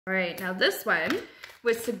All right, now this one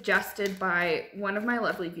was suggested by one of my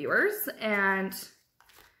lovely viewers, and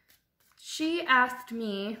she asked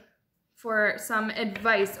me for some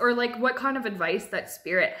advice, or like what kind of advice that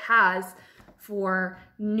Spirit has for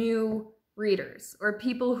new readers or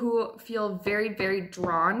people who feel very, very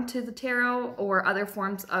drawn to the tarot or other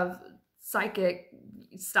forms of psychic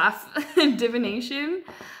stuff, divination.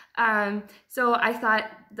 So I thought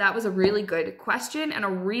that was a really good question and a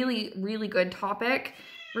really, really good topic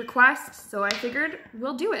request. So I figured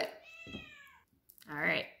we'll do it. All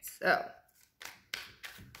right, so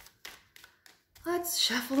let's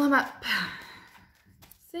shuffle them up. I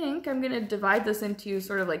think I'm gonna divide this into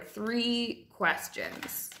sort of like 3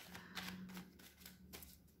 questions.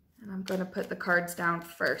 And I'm gonna put the cards down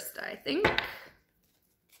first, I think.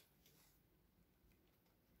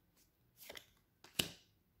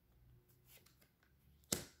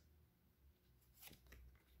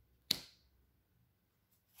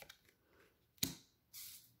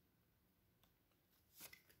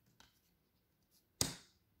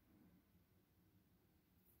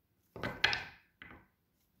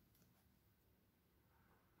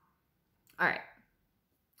 All right,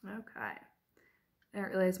 okay. I didn't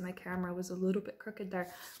realize my camera was a little bit crooked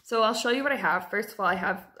there. So I'll show you what I have. First of all, I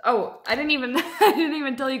have, oh, I didn't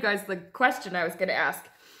even tell you guys the question I was gonna ask.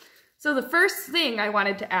 So the first thing I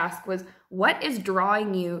wanted to ask was, what is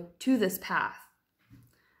drawing you to this path?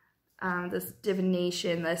 This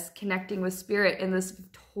divination, this connecting with Spirit in this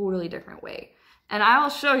totally different way. And I will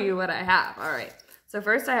show you what I have. All right, so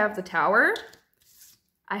first I have the Tower.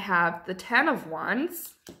 I have the 10 of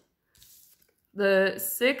Wands, the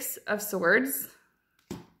 6 of Swords,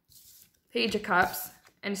 Page of Cups,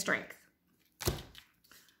 and Strength.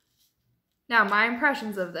 Now, my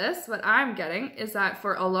impressions of this, what I'm getting, is that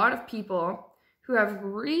for a lot of people who have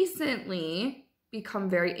recently become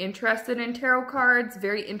very interested in tarot cards,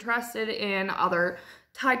 very interested in other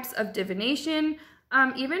types of divination,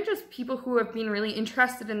 even just people who have been really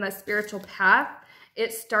interested in the spiritual path,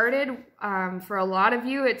 it started, for a lot of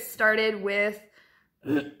you, it started with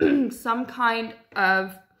some kind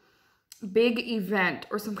of big event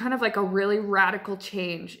or some kind of like a really radical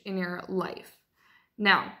change in your life.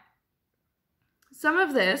 Now, some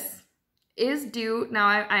of this is due, now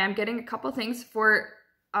I am getting a couple things for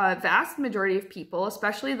a vast majority of people,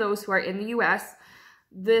 especially those who are in the US,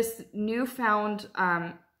 this newfound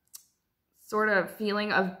sort of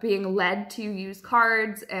feeling of being led to use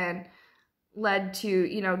cards and led to,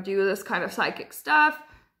 you know, do this kind of psychic stuff.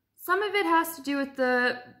 Some of it has to do with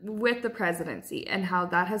the presidency and how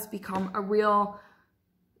that has become a real,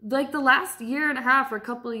 like the last year and a half or a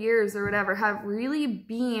couple of years or whatever have really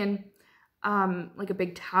been like a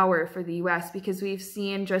big tower for the US, because we've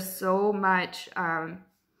seen just so much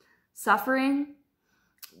suffering,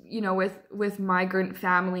 you know, with migrant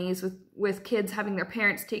families, with kids having their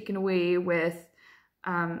parents taken away, with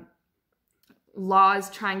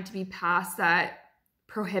laws trying to be passed that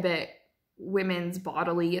prohibit women's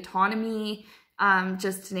bodily autonomy,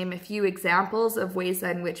 just to name a few examples of ways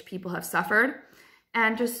in which people have suffered.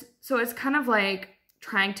 And just, so it's kind of like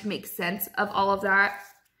trying to make sense of all of that.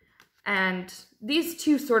 And these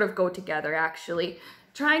two sort of go together, actually.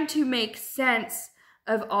 Trying to make sense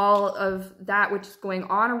of all of that which is going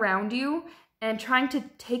on around you and trying to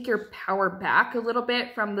take your power back a little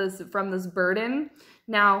bit from this burden.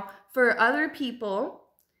 Now, for other people,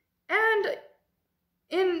 and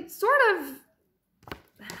in sort of,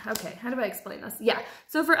 okay, how do I explain this? Yeah,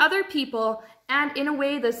 so for other people, and in a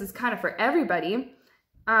way this is kind of for everybody,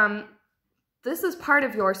 this is part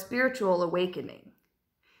of your spiritual awakening.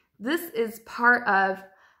 This is part of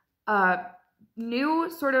a new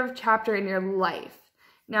sort of chapter in your life.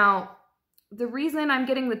 Now, the reason I'm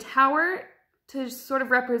getting the Tower to sort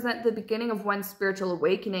of represent the beginning of one's spiritual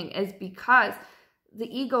awakening is because the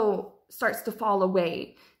ego starts to fall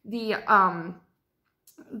away.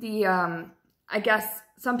 I guess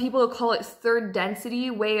some people call it third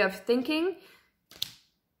density way of thinking.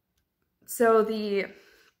 So the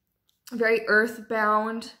very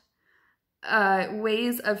earthbound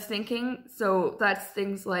ways of thinking. So that's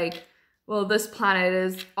things like, well, this planet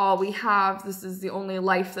is all we have. This is the only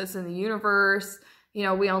life that's in the universe. You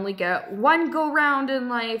know, we only get one go round in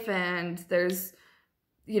life, and there's,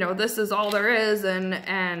 you know, this is all there is,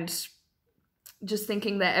 and just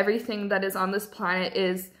thinking that everything that is on this planet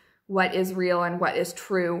is what is real and what is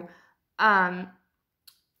true. And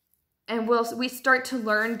we start to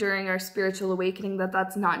learn during our spiritual awakening that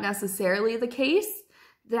that's not necessarily the case,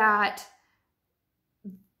 that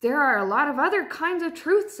there are a lot of other kinds of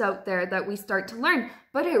truths out there that we start to learn,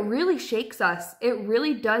 but it really shakes us. It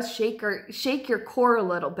really does shake your core a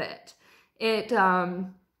little bit. It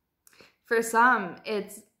For some,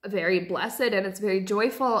 it's very blessed and it's very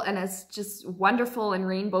joyful and it's just wonderful and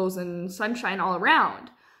rainbows and sunshine all around.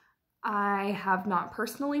 I have not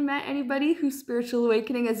personally met anybody whose spiritual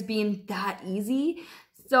awakening has been that easy.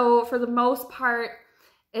 So for the most part,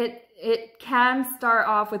 it can start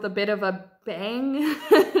off with a bit of a bang,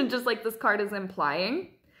 just like this card is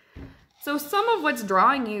implying. So some of what's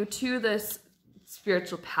drawing you to this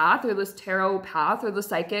spiritual path or this tarot path or the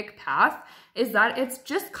psychic path is that it's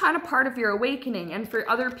just kind of part of your awakening. And for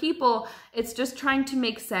other people, it's just trying to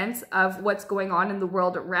make sense of what's going on in the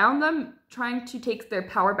world around them, trying to take their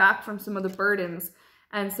power back from some of the burdens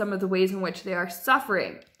and some of the ways in which they are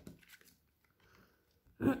suffering.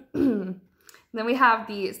 Then we have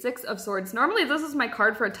the Six of Swords. Normally this is my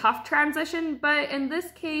card for a tough transition, but in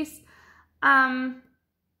this case, I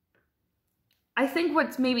think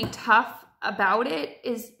what's maybe tough about it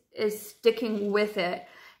is sticking with it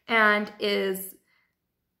and is,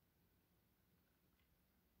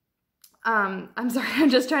 I'm sorry, I'm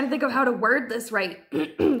just trying to think of how to word this right.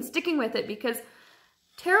 Sticking with it, because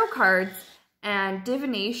tarot cards and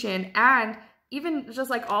divination and even just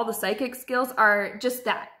like all the psychic skills are just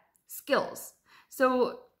that, skills.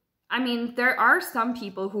 So, I mean, there are some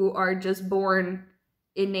people who are just born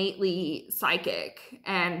innately psychic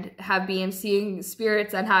and have been seeing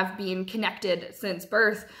spirits and have been connected since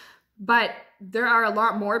birth, but there are a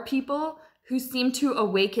lot more people who seem to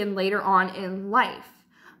awaken later on in life,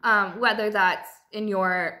 whether that's in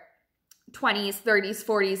your 20s, 30s,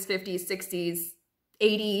 40s, 50s, 60s,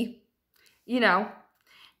 80, you know,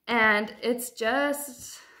 and it's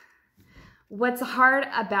just, what's hard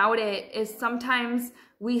about it is sometimes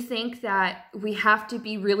we think that we have to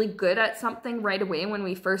be really good at something right away when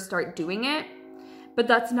we first start doing it, but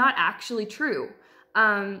that's not actually true.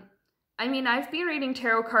 I mean, I've been reading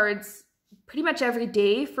tarot cards pretty much every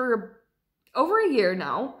day for over a year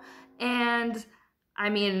now, and I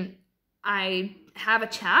mean, I have a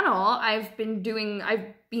channel. I've been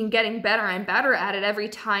getting better and better at it every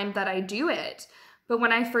time that I do it. But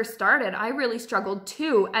when I first started, I really struggled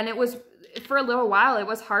too, and it was, for a little while, it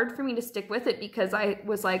was hard for me to stick with it because I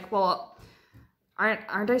was like, well,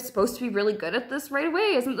 aren't I supposed to be really good at this right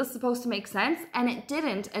away? Isn't this supposed to make sense? And it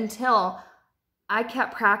didn't until I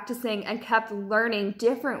kept practicing and kept learning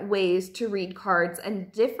different ways to read cards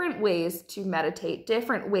and different ways to meditate,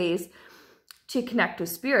 different ways to connect with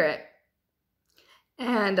spirit.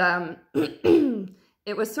 And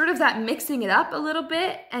it was sort of that mixing it up a little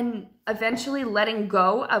bit and eventually letting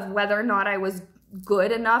go of whether or not I was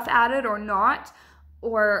good enough at it or not,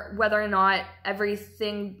 or whether or not every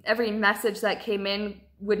message that came in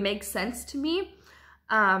would make sense to me.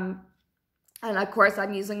 And of course,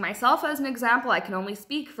 I'm using myself as an example. I can only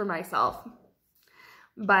speak for myself.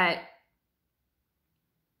 But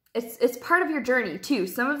it's part of your journey too.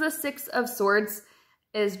 Some of the Six of Swords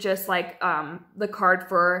is just like the card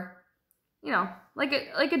for, you know, like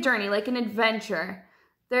a journey, like an adventure.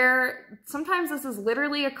 Sometimes this is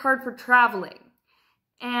literally a card for traveling.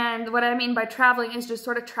 And what I mean by traveling is just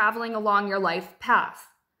sort of traveling along your life path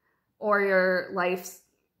or your life's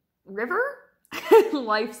river,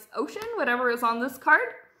 life's ocean, whatever is on this card.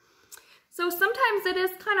 So sometimes it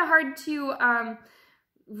is kind of hard to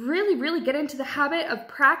really, really get into the habit of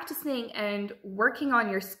practicing and working on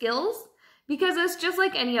your skills, because it's just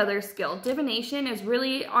like any other skill. Divination is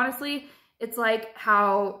really, honestly, it's like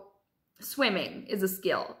how swimming is a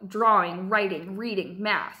skill, drawing, writing, reading,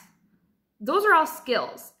 math. Those are all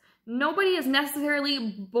skills. Nobody is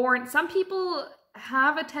necessarily born. Some people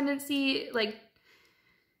have a tendency like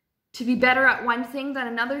to be better at one thing than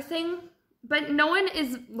another thing, but no one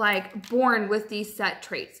is like born with these set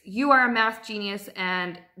traits. You are a math genius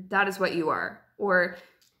and that is what you are. Or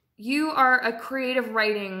you are a creative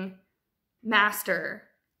writing master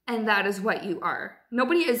and that is what you are.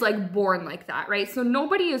 Nobody is like born like that, right? So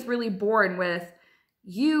nobody is really born with,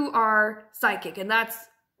 you are psychic and that's,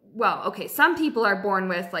 well, okay, some people are born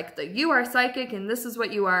with like you are psychic and this is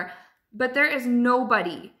what you are, but there is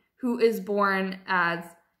nobody who is born as,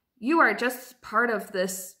 you are just part of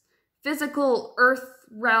this physical earth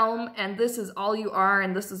realm and this is all you are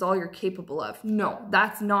and this is all you're capable of. No,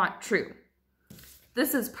 that's not true.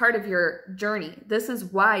 This is part of your journey. This is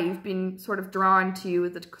why you've been sort of drawn to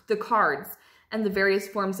the cards and the various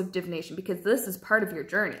forms of divination, because this is part of your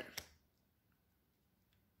journey.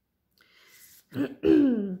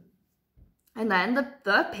 And then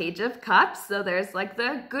the Page of Cups. So there's like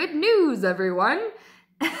the good news, everyone.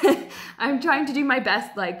 I'm trying to do my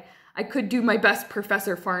best. Like, I could do my best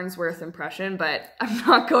Professor Farnsworth impression, but I'm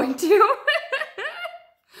not going to.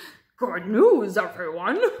 Good news,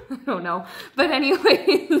 everyone. I don't know. But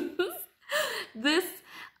anyways, this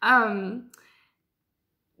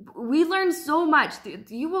We learn so much.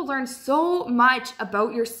 You will learn so much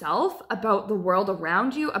about yourself, about the world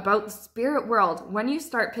around you, about the spirit world when you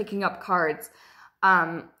start picking up cards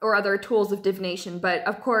or other tools of divination. But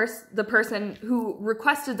of course, the person who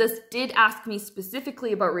requested this did ask me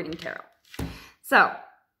specifically about reading tarot. So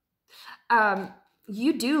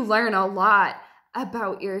you do learn a lot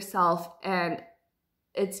about yourself, and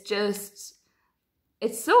it's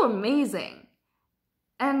so amazing.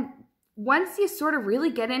 And once you sort of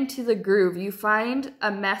really get into the groove, you find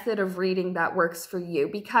a method of reading that works for you,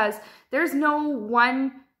 because there's no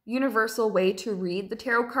one universal way to read the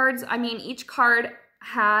tarot cards. I mean, each card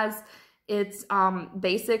has its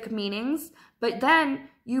basic meanings, but then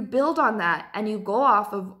you build on that and you go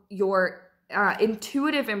off of your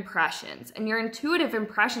intuitive impressions. And your intuitive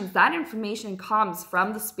impressions, that information comes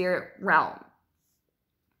from the spirit realm.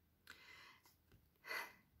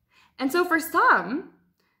 And so for some,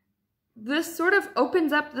 this sort of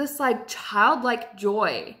opens up this like childlike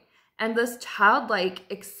joy and this childlike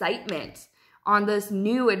excitement on this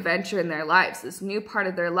new adventure in their lives, this new part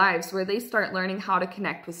of their lives where they start learning how to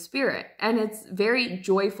connect with spirit. And it's very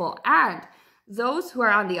joyful. And those who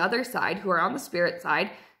are on the other side, who are on the spirit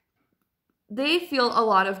side, they feel a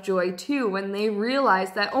lot of joy too when they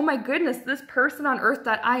realize that, oh my goodness, this person on earth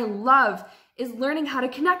that I love is learning how to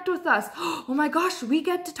connect with us. Oh my gosh, we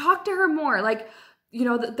get to talk to her more. Like, you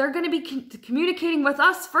know, they're going to be communicating with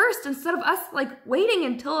us first instead of us like waiting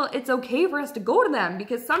until it's okay for us to go to them,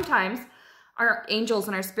 because sometimes our angels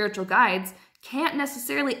and our spiritual guides can't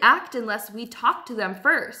necessarily act unless we talk to them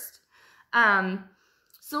first.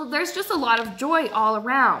 So there's just a lot of joy all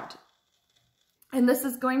around. And this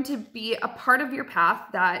is going to be a part of your path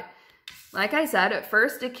that, like I said, at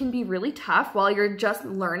first it can be really tough while you're just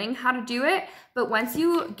learning how to do it. But once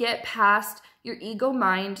you get past your ego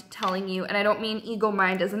mind telling you, and I don't mean ego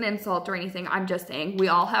mind as an insult or anything, I'm just saying we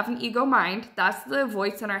all have an ego mind. That's the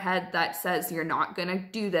voice in our head that says you're not gonna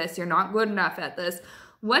do this, you're not good enough at this.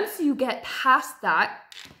 Once you get past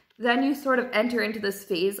that, then you sort of enter into this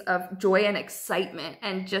phase of joy and excitement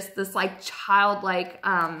and just this like childlike,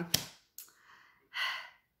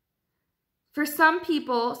 for some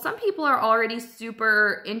people are already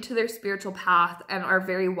super into their spiritual path and are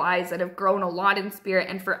very wise and have grown a lot in spirit.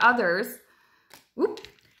 And for others,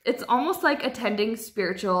 it's almost like attending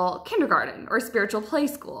spiritual kindergarten or spiritual play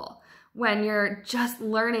school when you're just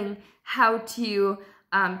learning how to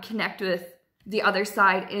connect with the other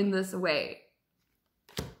side in this way.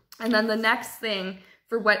 And then the next thing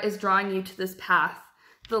for what is drawing you to this path,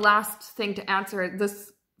 the last thing to answer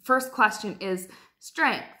this first question is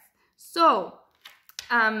strength. So,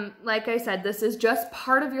 like I said, this is just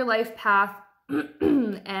part of your life path,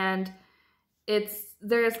 and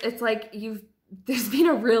there's been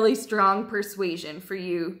a really strong persuasion for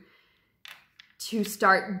you to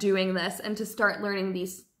start doing this and to start learning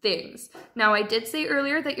these things. Now, I did say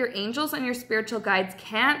earlier that your angels and your spiritual guides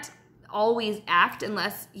can't always act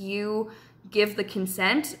unless you give the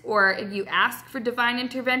consent or if you ask for divine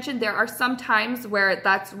intervention. There are some times where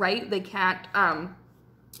that's right, they can't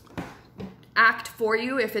act for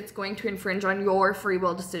you if it's going to infringe on your free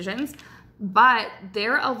will decisions, but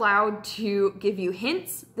they're allowed to give you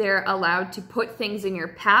hints. They're allowed to put things in your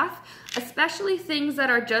path, especially things that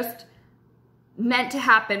are just meant to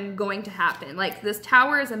happen, going to happen. Like this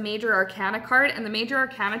Tower is a major arcana card, and the major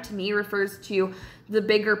arcana to me refers to the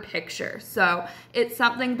bigger picture. So it's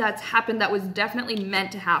something that's happened that was definitely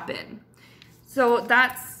meant to happen. So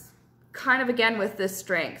that's kind of, again, with this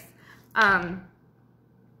strength.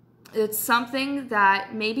 It's something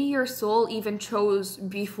that maybe your soul even chose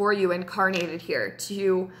before you incarnated here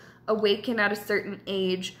to awaken at a certain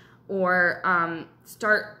age, or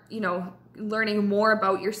start, you know, learning more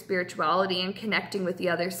about your spirituality and connecting with the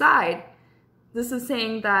other side. This is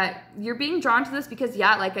saying that you're being drawn to this because,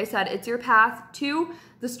 yeah, like I said, it's your path. 2,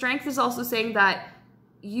 the strength is also saying that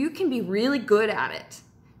you can be really good at it.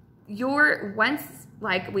 Once,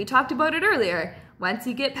 like we talked about it earlier, once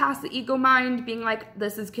you get past the ego mind being like,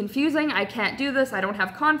 this is confusing, I can't do this, I don't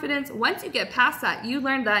have confidence. Once you get past that, you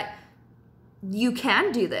learn that you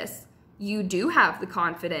can do this. You do have the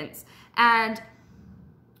confidence. And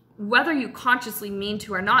whether you consciously mean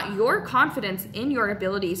to or not, your confidence in your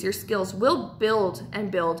abilities, your skills will build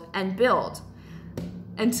and build and build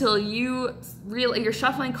until you're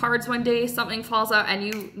shuffling cards one day, something falls out, and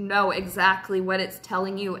you know exactly what it's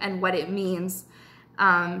telling you and what it means.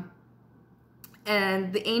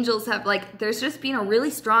 And the angels have, like, there's just been a really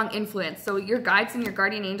strong influence. So your guides and your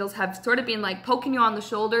guardian angels have sort of been like poking you on the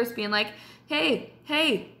shoulders, being like, hey,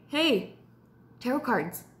 hey, hey, tarot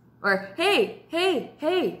cards. Or hey, hey,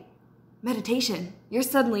 hey, meditation. You're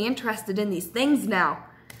suddenly interested in these things now.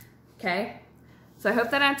 Okay? So I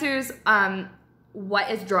hope that answers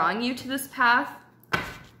what is drawing you to this path.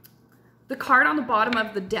 The card on the bottom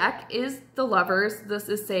of the deck is the Lovers. This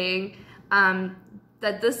is saying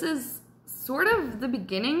that this is sort of the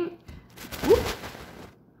beginning. Whoop.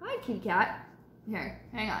 Hi, kitty cat. Here,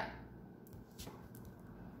 hang on.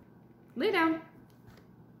 Lay down.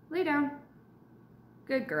 Lay down.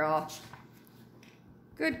 Good girl.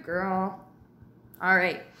 Good girl. All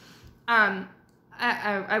right.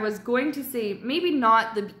 I was going to say maybe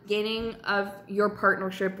not the beginning of your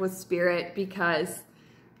partnership with Spirit, because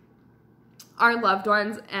our loved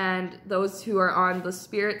ones and those who are on the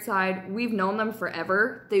Spirit side, we've known them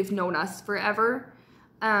forever. They've known us forever.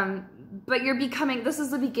 But you're becoming, this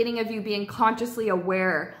is the beginning of you being consciously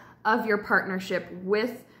aware of your partnership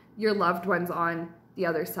with your loved ones on the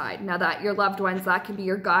other side. Now that your loved ones, that can be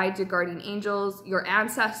your guides, your guardian angels, your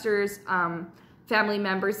ancestors, family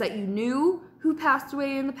members that you knew who passed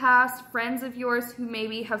away in the past, friends of yours who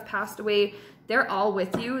maybe have passed away. They're all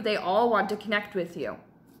with you. They all want to connect with you.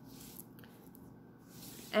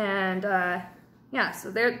 And yeah,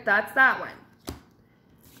 so that's that one.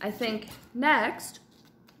 I think next,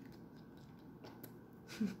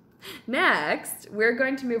 we're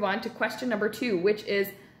going to move on to question number 2, which is,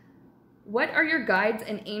 what are your guides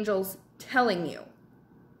and angels telling you?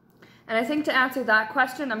 And I think to answer that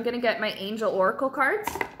question, I'm going to get my angel oracle cards.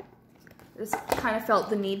 Just kind of felt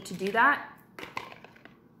the need to do that.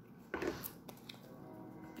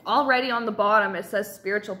 Already on the bottom, it says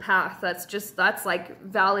spiritual path. That's like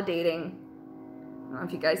validating. I don't know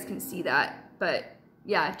if you guys can see that, but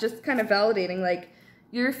yeah, just kind of validating, like,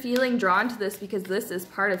 you're feeling drawn to this because this is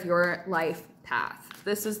part of your life path.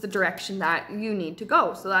 This is the direction that you need to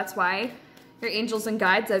go. So that's why your angels and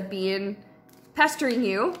guides have been pestering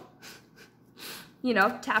you, you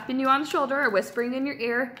know, tapping you on the shoulder or whispering in your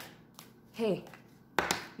ear, hey,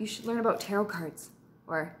 you should learn about tarot cards.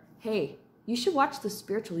 Or, hey, you should watch the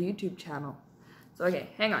spiritual YouTube channel. So, okay,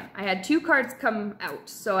 hang on. I had 2 cards come out.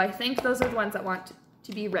 So I think those are the ones that want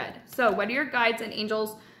to be read. So what are your guides and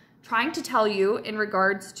angels trying to tell you in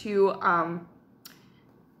regards to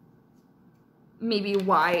maybe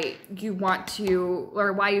why you want to,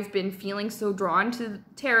 or why you've been feeling so drawn to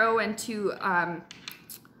tarot and to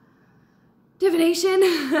divination?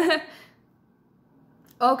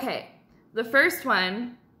 Okay, the first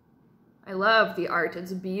one, I love the art,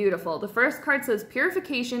 it's beautiful. The first card says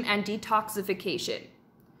purification and detoxification.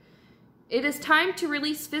 It is time to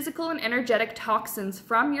release physical and energetic toxins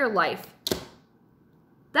from your life.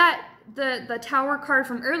 That, the Tower card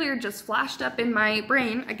from earlier just flashed up in my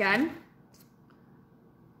brain again.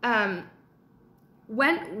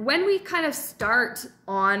 When we kind of start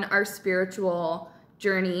on our spiritual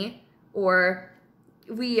journey, or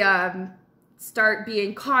we start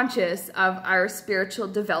being conscious of our spiritual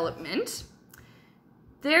development,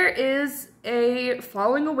 there is a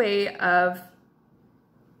falling away of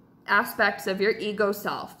aspects of your ego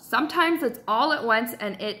self. Sometimes it's all at once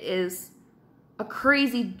and it is a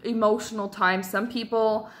crazy emotional time. Some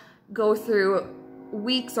people go through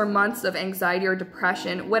weeks or months of anxiety or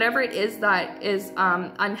depression, whatever it is that is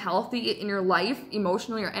unhealthy in your life,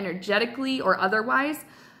 emotionally or energetically or otherwise.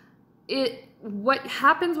 What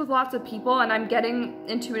happens with lots of people, and I'm getting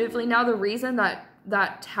intuitively now the reason that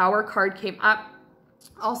that Tower card came up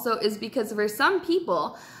also is because for some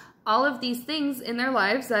people, all of these things in their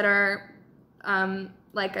lives that are,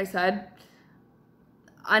 like I said,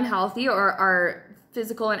 unhealthy or are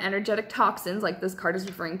physical and energetic toxins, like this card is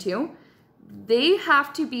referring to, they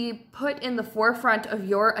have to be put in the forefront of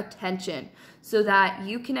your attention so that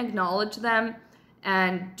you can acknowledge them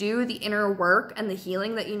and do the inner work and the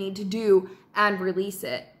healing that you need to do and release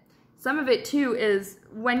it. Some of it too is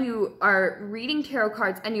when you are reading tarot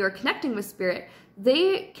cards and you are connecting with spirit,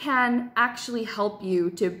 they can actually help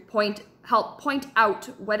you to help point out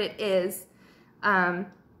what it is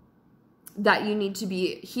that you need to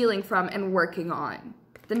be healing from and working on.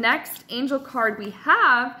 The next angel card we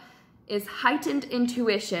have is heightened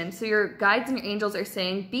intuition. So your guides and your angels are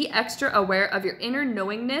saying, be extra aware of your inner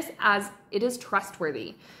knowingness as it is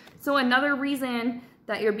trustworthy. So another reason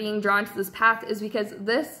that you're being drawn to this path is because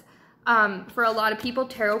this, for a lot of people,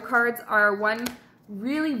 tarot cards are one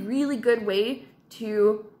really, really good way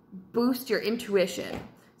to boost your intuition.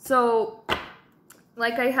 So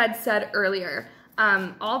like I had said earlier,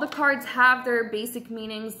 all the cards have their basic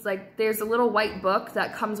meanings. Like there's a little white book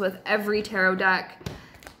that comes with every tarot deck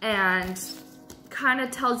and kind of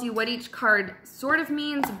tells you what each card sort of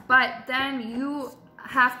means, but then you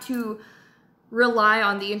have to rely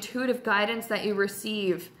on the intuitive guidance that you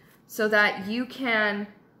receive so that you can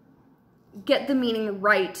get the meaning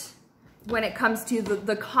right when it comes to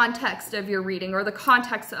the context of your reading or the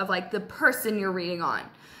context of like the person you're reading on.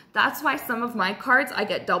 That's why some of my cards, I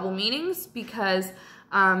get double meanings, because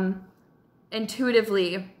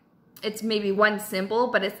intuitively it's maybe one symbol,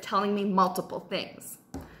 but it's telling me multiple things.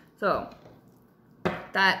 So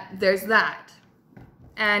there's that.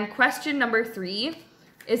 And question number 3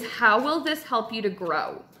 is, how will this help you to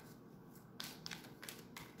grow?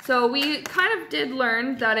 So we kind of did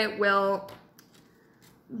learn that it will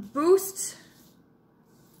boost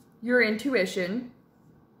your intuition.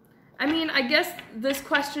 I mean, I guess this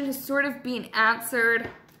question has sort of been answered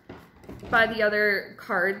by the other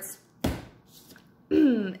cards.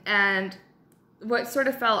 And what sort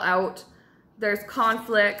of fell out, there's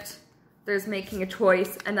conflict, there's making a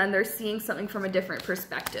choice, and then there's seeing something from a different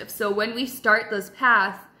perspective. So when we start this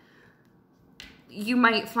path, you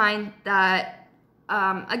might find that,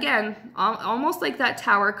 again, almost like that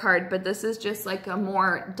Tower card, but this is just like a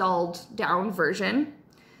more dulled down version.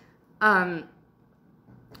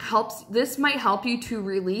 This might help you to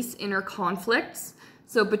release inner conflicts.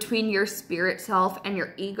 So between your spirit self and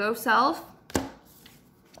your ego self.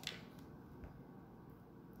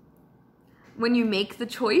 When you make the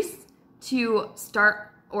choice to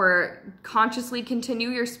start or consciously continue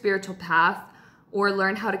your spiritual path or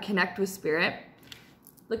learn how to connect with spirit,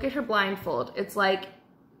 look at her blindfold. It's like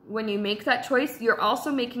when you make that choice, you're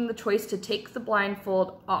also making the choice to take the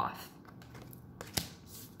blindfold off.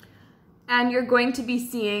 And you're going to be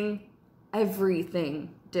seeing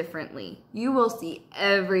everything differently. You will see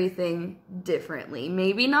everything differently.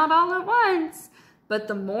 Maybe not all at once, but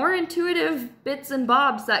the more intuitive bits and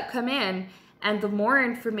bobs that come in and the more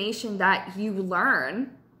information that you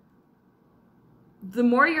learn, the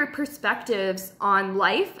more your perspectives on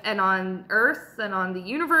life and on Earth and on the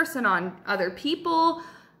universe and on other people,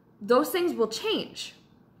 those things will change.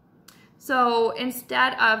 So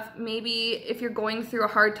instead of maybe if you're going through a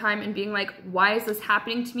hard time and being like, why is this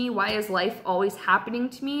happening to me? Why is life always happening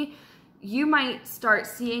to me? You might start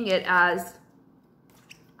seeing it as,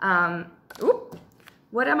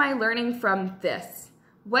 what am I learning from this?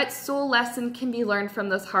 What soul lesson can be learned from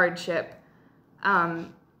this hardship?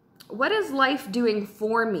 What is life doing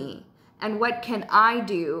for me? And what can I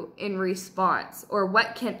do in response? Or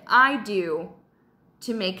what can I do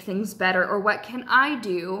to make things better? Or what can I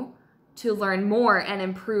do to learn more and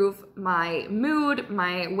improve my mood,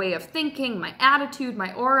 my way of thinking, my attitude,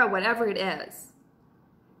 my aura, whatever it is?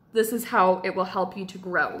 This is how it will help you to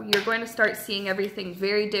grow. You're going to start seeing everything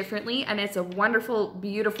very differently, and it's a wonderful,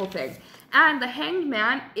 beautiful thing. And the Hanged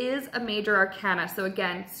Man is a major arcana. So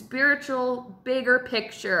again, spiritual, bigger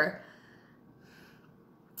picture.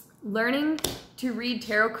 Learning to read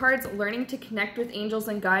tarot cards, learning to connect with angels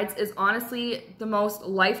and guides is honestly the most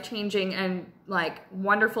life-changing and like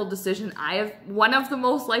wonderful decision one of the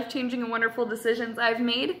most life-changing and wonderful decisions I've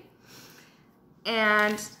made.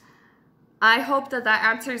 And I hope that that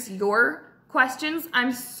answers your questions.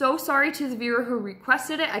 I'm so sorry to the viewer who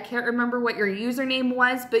requested it. I can't remember what your username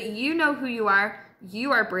was, but you know who you are.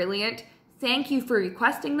 You are brilliant. Thank you for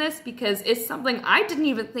requesting this because it's something I didn't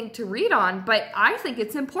even think to read on, but I think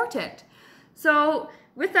it's important. So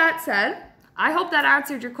with that said, I hope that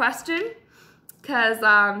answered your question because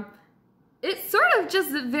it sort of just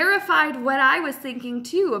verified what I was thinking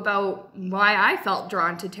too about why I felt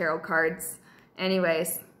drawn to tarot cards.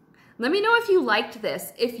 Anyways. Let me know if you liked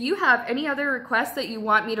this. If you have any other requests that you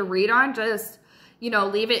want me to read on, just,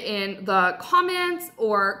 leave it in the comments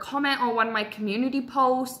or comment on one of my community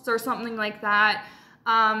posts or something like that.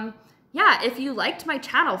 Yeah, if you liked my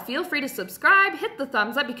channel, feel free to subscribe, hit the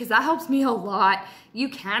thumbs up because that helps me a lot. You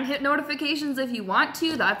can hit notifications if you want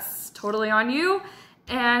to. That's totally on you.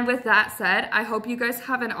 And with that said, I hope you guys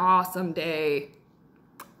have an awesome day.